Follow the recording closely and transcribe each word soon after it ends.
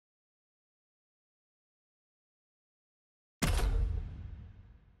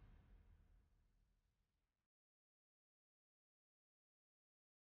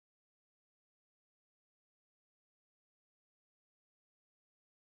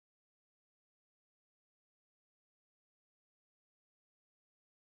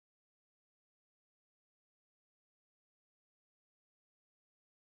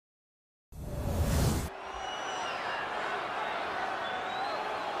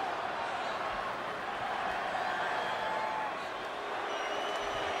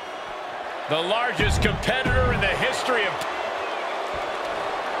The largest competitor in the history of...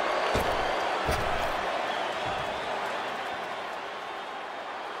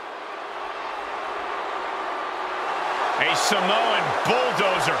 A Samoan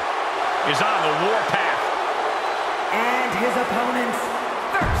bulldozer is on the warpath. And his opponents,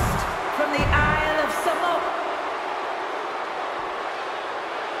 first from the Isle of Samoa.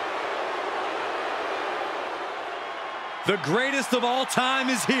 The greatest of all time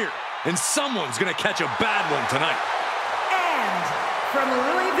is here, and someone's gonna catch a bad one tonight. And from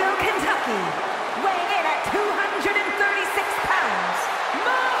Louisville, Kentucky, weighing in at 236 pounds,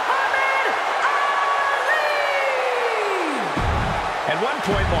 Muhammad Ali! At one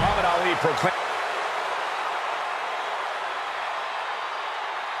point, Muhammad Ali proclaimed...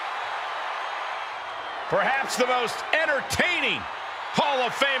 perhaps the most entertaining Hall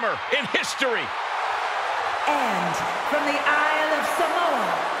of Famer in history. And from the Isle of Samoa,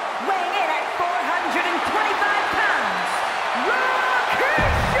 weighing in at 425 pounds,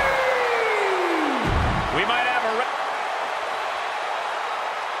 Rikishi! We might have a...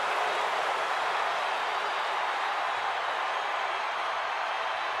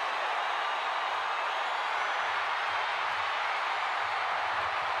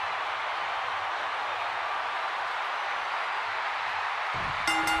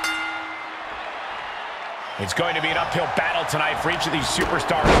 It's going to be an uphill battle tonight for each of these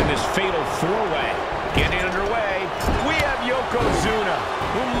superstars in this fatal four-way. Getting underway, we have Yokozuna,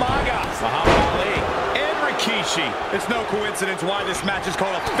 Umaga, Muhammad Ali, and Rikishi. It's no coincidence why this match is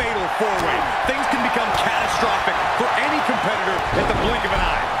called a fatal four-way. Things can become catastrophic for any competitor at the blink of an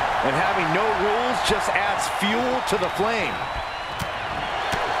eye. And having no rules just adds fuel to the flame.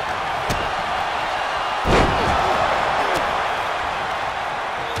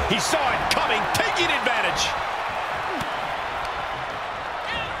 He saw it coming, taking advantage.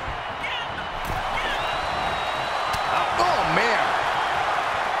 Oh, man.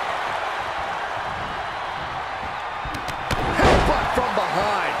 Headbutt from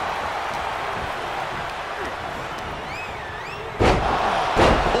behind.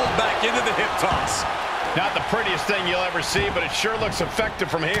 Pulled back into the hip toss. Not the prettiest thing you'll ever see, but it sure looks effective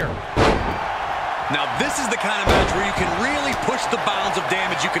from here. Now, this is the kind of match where you can really push the bounds of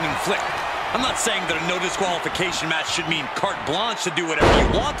damage you can inflict. I'm not saying that a no disqualification match should mean carte blanche to do whatever you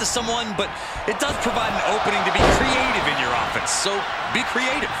want to someone, but it does provide an opening to be creative in your offense, so be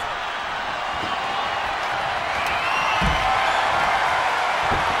creative.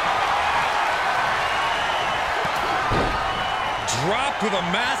 Dropped with a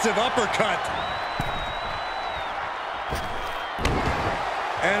massive uppercut.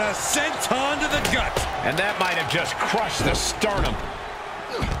 And a senton to the gut. And that might have just crushed the sternum.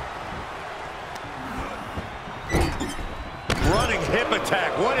 Running hip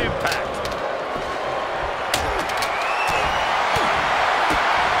attack, what impact.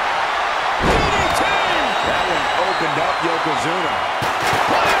 DDT! That one opened up Yokozuna.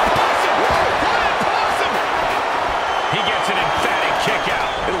 What a possum! What a possum! He gets an emphatic kick out.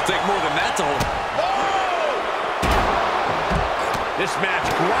 It'll take more than that to hold. This match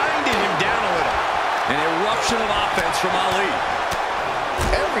grinded him down a little. An eruption of offense from Ali.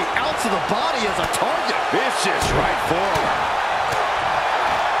 Every ounce of the body is a target. Vicious right forward.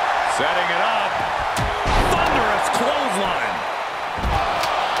 Setting it up. Thunderous clothesline.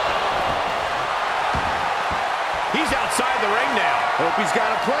 He's outside the ring now. Hope he's got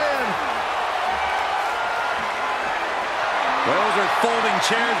a plan. Those are folding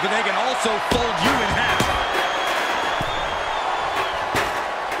chairs, but they can also fold you in half.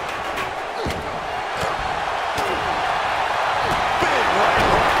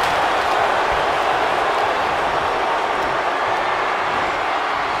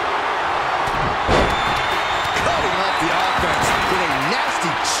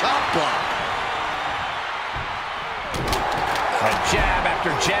 Jab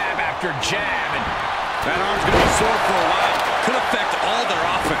after jab after jab, and that arm's going to be sore for a while. Could affect all their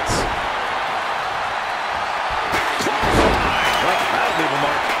offense. Well, that'll leave a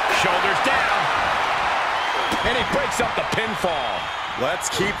mark. Shoulders down. And he breaks up the pinfall.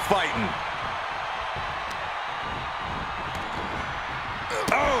 Let's keep fighting.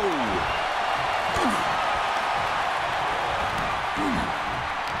 Oh!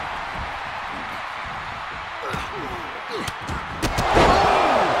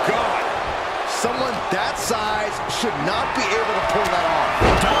 Someone that size should not be able to pull that off.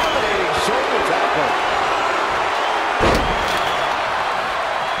 Dominating shoulder tackle.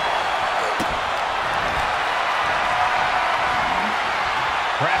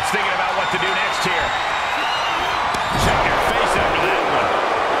 Perhaps thinking about what to do next here. Check your face after that one.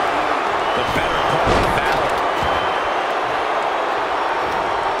 The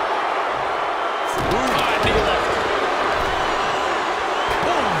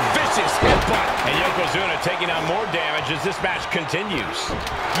vicious headbutt. And Yokozuna taking on more damage as this match continues.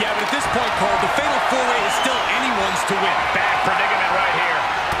 Yeah, but at this point, Cole, the fatal four-way is still anyone's to win. Bad predicament right here.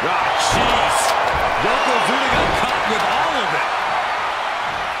 Oh, jeez. Yokozuna got caught with all of it.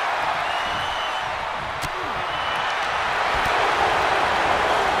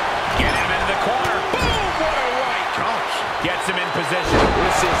 Get him into the corner. Boom! What a right. Gosh. Gets him in position.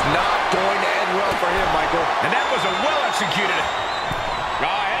 This is not going to end well for him, Michael. And that was a well-executed.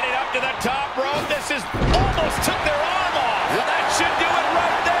 Heading up to the top rope. This is almost took their arm off. Well, that should do it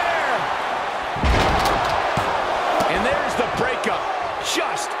right there. And there's the breakup.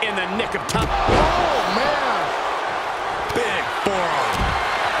 Just in the nick of time. Oh, man. Big forearm.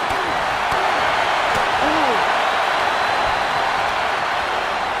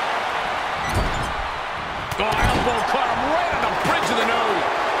 Elbow caught him right on the bridge of the nose.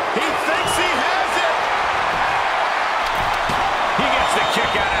 He thinks he has it. He gets the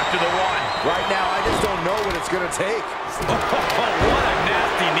kick out after the one. Right now, I just don't know what it's going to take. What a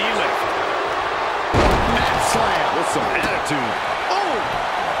nasty knee lift. Mat slam with some attitude. Oh!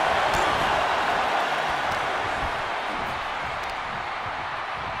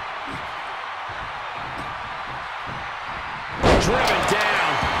 Driven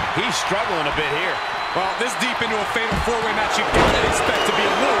down. He's struggling a bit here. Well, this deep into a fatal four-way match, you gotta expect to be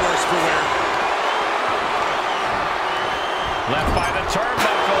a little worse for wear. Left by the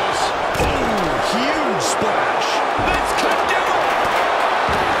turnbuckles. Ooh, huge splash. This could do it.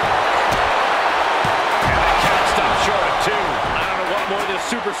 And the count stopped short of 2. I don't know what more this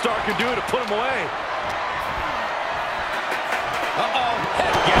superstar can do to put him away. Uh-oh.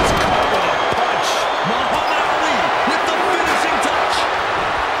 Head gets caught with a punch. Muhammad Ali with the finishing touch.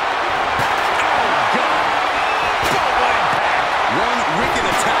 Oh, God. What impact. One wicked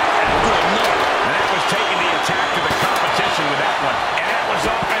attack after another. And that was taking the attack to the competition with that one. And that was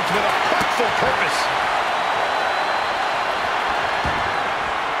offense with a hurtful purpose.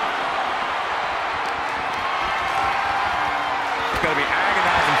 It's gotta be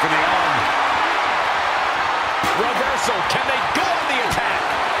agonizing for the arm. Reversal. Can they go on the attack?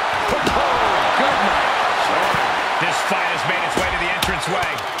 Oh, good night. This fight has made its way to the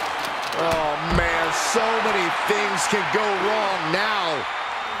entranceway. Oh, man, so many things can go wrong now.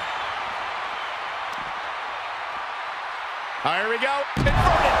 Here we go.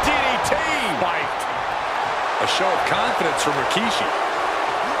 Inverted DDT. Spiked. A show of confidence from Rikishi.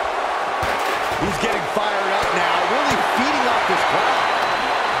 He's getting fired up now, really feeding off this crowd.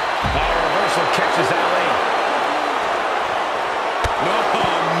 Reversal catches Ali.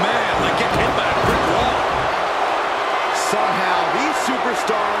 Oh, man, like getting hit by a brick wall. Somehow, these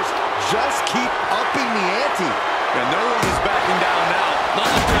superstars just keep upping the ante. And no one is backing down now. Not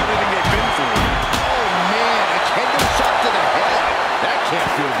after everything they've been through. Oh, man, a kendo shot to the head. That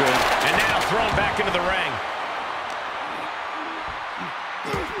can't feel good. And now thrown back into the ring.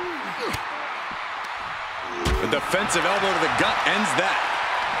 A defensive elbow to the gut ends that.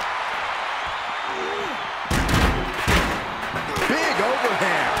 Big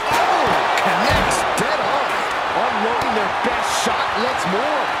overhand. Oh, connects dead on. Unloading their best shot once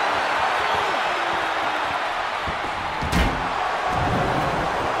more.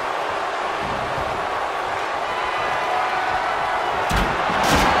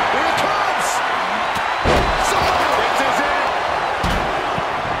 Here it comes. This is it.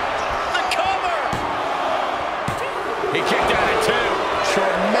 The cover. He kicked out at 2.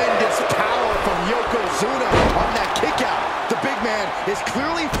 Tremendous power from Yokozuna on that kick out. The big man is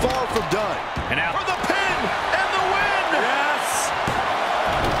clearly far from done. And now for the pin and the win. Yes.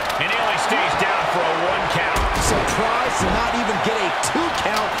 And he only stays down for a 1 count. Surprised to not even get a 2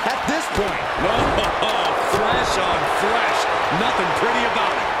 count at this point. Oh, fresh on fresh. Nothing pretty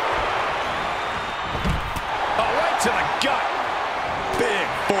about it. Oh, right to the gut. Big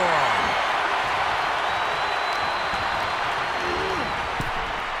forearm.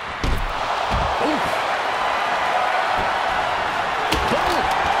 Ooh,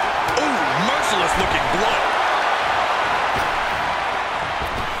 merciless looking blood.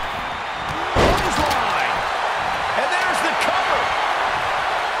 Clothesline. And there's the cover.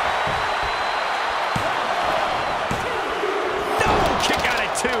 No, kick out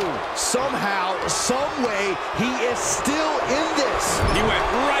at 2. Somehow, some way, he is still in this. He went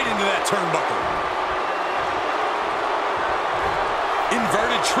right into that turnbuckle.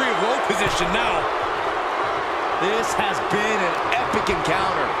 Inverted tree of woe position now. This has been an epic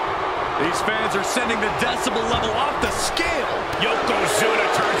encounter. These fans are sending the decibel level off the scale. Yokozuna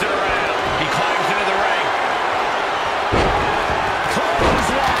turns it around. He climbs into the ring.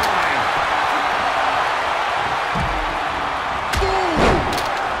 Clothesline.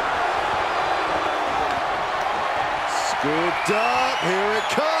 Scooped up, here it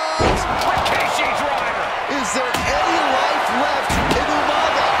comes. Rikishi driver. Is there any life left in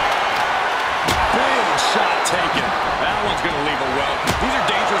Umaga? Big shot taken. That one's going to leave a well. These are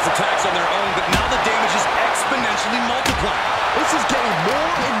dangerous attacks on their own, but now the damage is exponentially multiplying. This is getting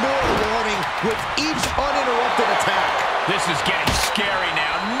more and more alarming with each uninterrupted attack. This is getting scary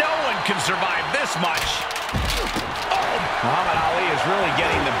now. No one can survive this much. Oh, Muhammad Ali is really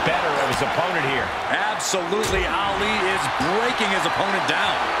getting the better of his opponent here. Absolutely, Ali is breaking his opponent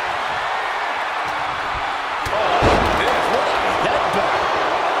down. What a headbutt.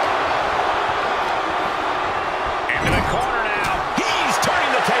 Into the corner now. He's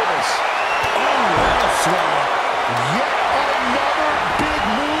turning the tables. Oh, what a swallow. Yet another big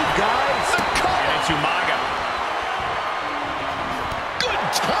move, guys. The cover. And it's Umaga. Good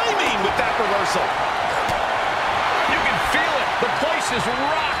timing with that reversal. You can feel it. The place is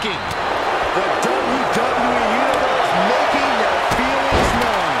rocking. The WWE Universe making their feelings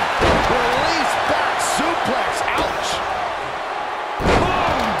known. Release back suplex. Ouch.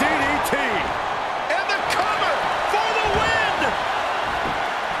 Boom, DDT. And the cover for the win.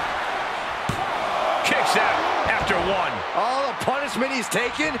 Kicks out after one. All the punishment he's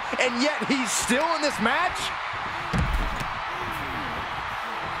taken, and yet he's still in this match?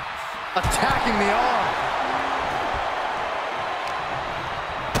 Attacking the arm.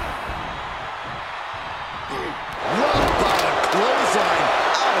 Rock bottom clothesline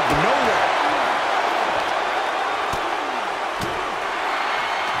out of nowhere.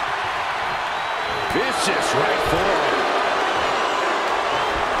 Vicious right forward.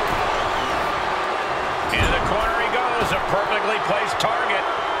 Into the corner he goes. A perfectly placed target.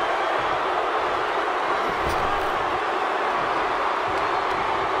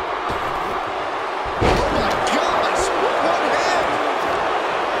 Oh my gosh, one hand.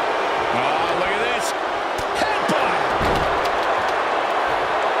 Oh, look at this. Headbutt.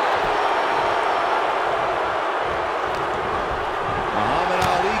 Muhammad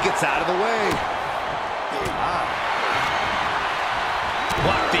Ali gets out of the way.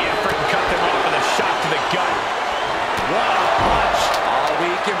 Blocked the effort and cut them off with a shot to the gut. What a punch.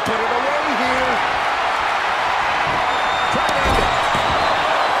 Ali can put it away here. Try to end it.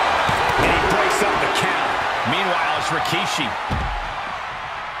 And he breaks up the count. Meanwhile, it's Rikishi.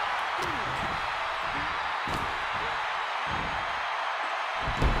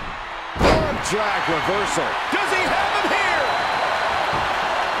 Arm drag reversal. Does he have him here?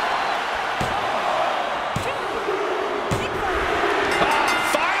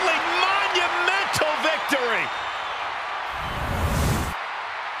 Finally, monumental victory.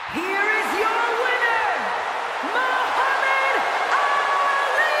 Here is your winner, Muhammad Ali!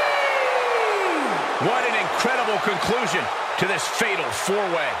 What an incredible conclusion to this fatal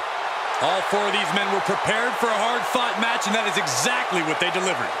four-way. All four of these men were prepared for a hard-fought match, and that is exactly what they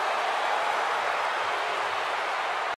delivered.